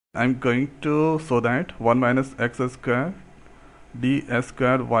I'm going to show that 1 minus x square d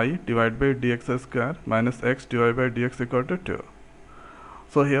square y divided by dx square minus x divided by dx equal to 2.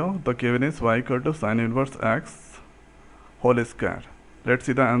 So here the given is y equal to sine inverse x whole square. Let's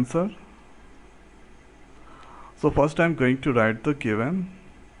see the answer. So first I'm going to write the given.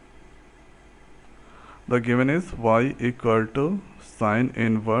 The given is y equal to sine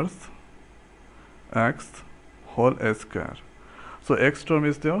inverse x whole square. So x term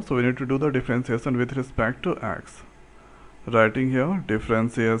is there, so we need to do the differentiation with respect to x. Writing here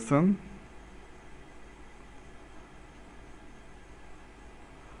differentiation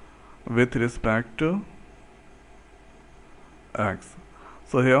with respect to x.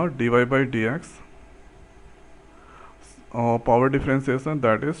 So here dy by dx, power differentiation,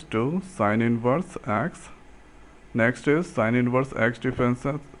 that is 2 sine inverse x. Next is sine inverse x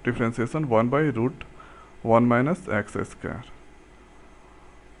differentiation 1 by root 1 minus x square.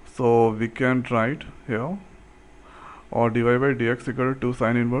 So we can write here or dy by dx equal to 2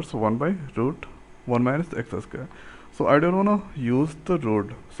 sine inverse 1 by root 1 minus x square. So I don't wanna use the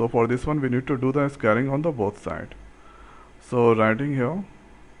root, so for this one we need to do the squaring on the both side. So writing here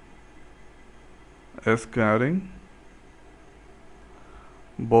squaring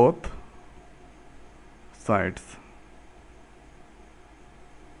both sides.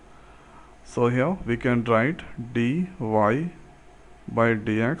 So here we can write dy by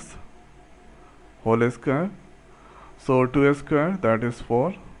dx whole square. So 2 square, that is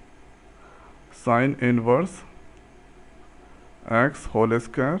 4 sine inverse x whole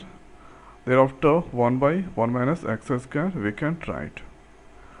square. Thereafter 1 by 1 minus x square we can write.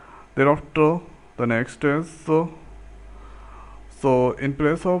 Thereafter the next is so in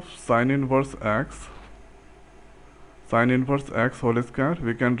place of sine inverse x whole square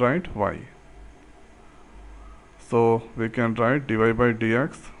we can write y. So we can write dy by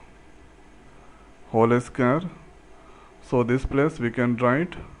dx whole square. So this place we can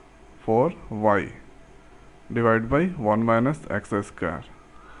write for y divided by 1 minus x square.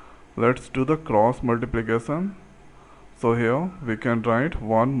 Let's do the cross multiplication. So here we can write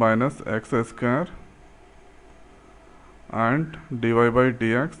 1 minus x square and dy by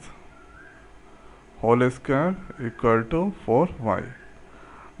dx whole square equal to 4y.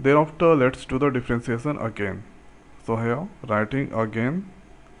 Thereafter let's do the differentiation again. So here writing again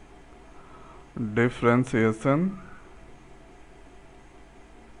differentiation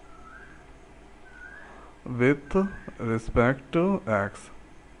with respect to x.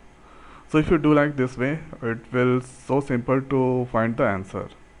 So if you do like this way, it will so simple to find the answer.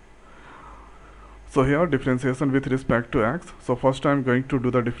 So here differentiation with respect to x. So first I am going to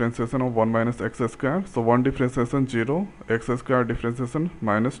do the differentiation of 1 minus x square. So 1 differentiation 0, x square differentiation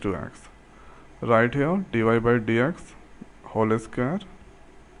minus 2x. Right here dy by dx whole square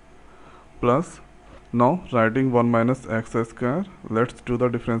plus, now writing 1 minus x square. Let's do the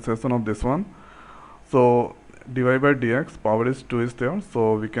differentiation of this one. So dy by dx power is 2 is there,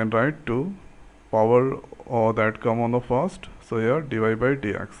 so we can write 2 power that come on the first. So here dy by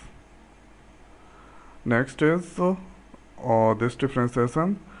dx. Next is this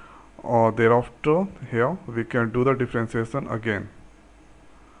differentiation. Thereafter here we can do the differentiation again.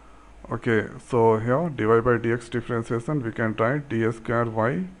 Okay, so here dy by dx differentiation we can write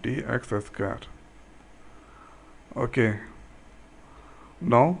d²y dx². Okay,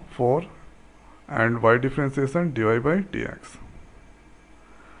 now for and y differentiation dy by dx.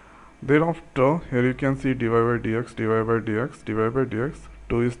 Thereafter here you can see dy by dx, dy by dx,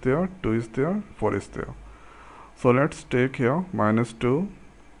 2 is there, 2 is there, 4 is there. So let's take here minus 2,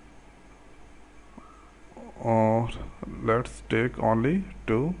 or let's take only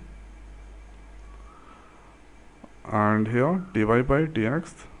 2, and here dy by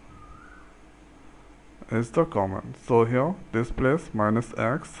dx is the common. So here this place minus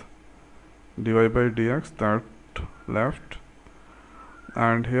x dy by dx that left,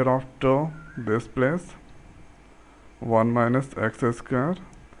 and hereafter this place 1 minus x square,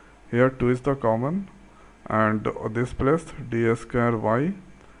 here 2 is the common, and this place d²y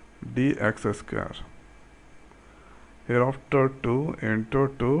dx². Hereafter 2 into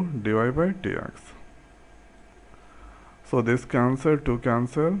 2 dy by dx. So this cancel, 2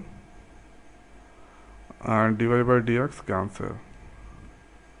 cancel, and dy by dx cancel.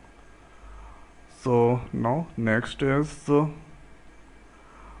 So now next is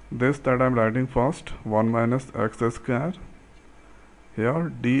this that I am writing first, 1 minus x square,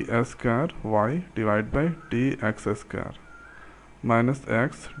 here d²y divided by dx² minus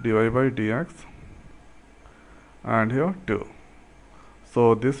x dy by dx, and here 2.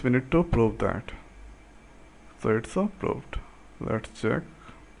 So this we need to prove that. So it's proved. Let's check.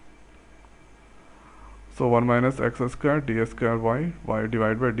 So 1 minus x square d²y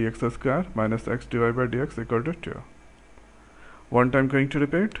divided by dx² minus x divided by dx equal to 2. One time going to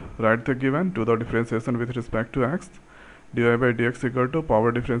repeat, write the given, do the differentiation with respect to x. dy by dx equal to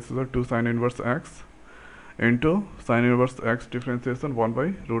power differentiation 2 sin inverse x into sin inverse x differentiation 1 by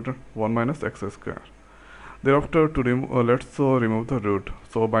root 1 minus x square. Thereafter, let's remove the root.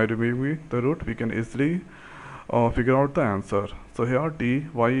 So by removing the root, we can easily figure out the answer. So here dy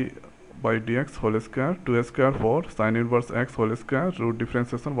by dx whole square 2 square for sin inverse x whole square root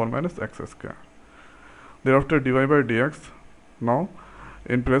differentiation 1 minus x square. Thereafter dy by dx, now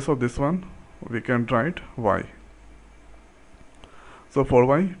in place of this one we can write y. So for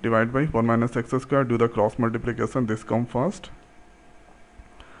y, divide by 1 minus x square, do the cross multiplication, this come first.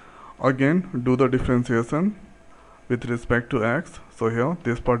 Again do the differentiation with respect to x. So here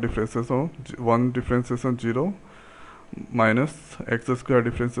this part differentiation 1 differentiation 0 minus x square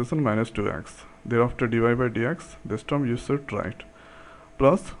differentiation minus 2x. Thereafter dy by dx, this term you should write,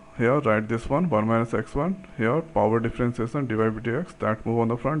 plus here write this one 1 minus x1, here power differentiation dy by dx, that move on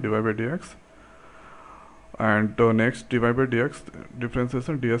the front dy by dx, and next dy by dx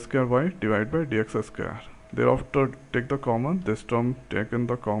differentiation d²y divided by dx square. Thereafter take the common, this term taken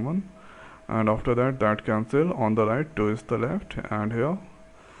the common, and after that cancel, on the right 2 is the left, and here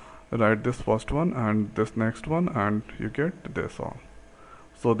write this first one and this next one, and you get this all.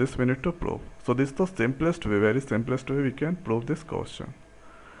 So this we need to prove. So this is the simplest way, very simplest way we can prove this question.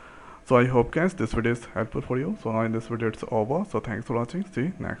 So I hope guys this video is helpful for you. So now in this video it's over. So thanks for watching. See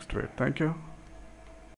you next video. Thank you.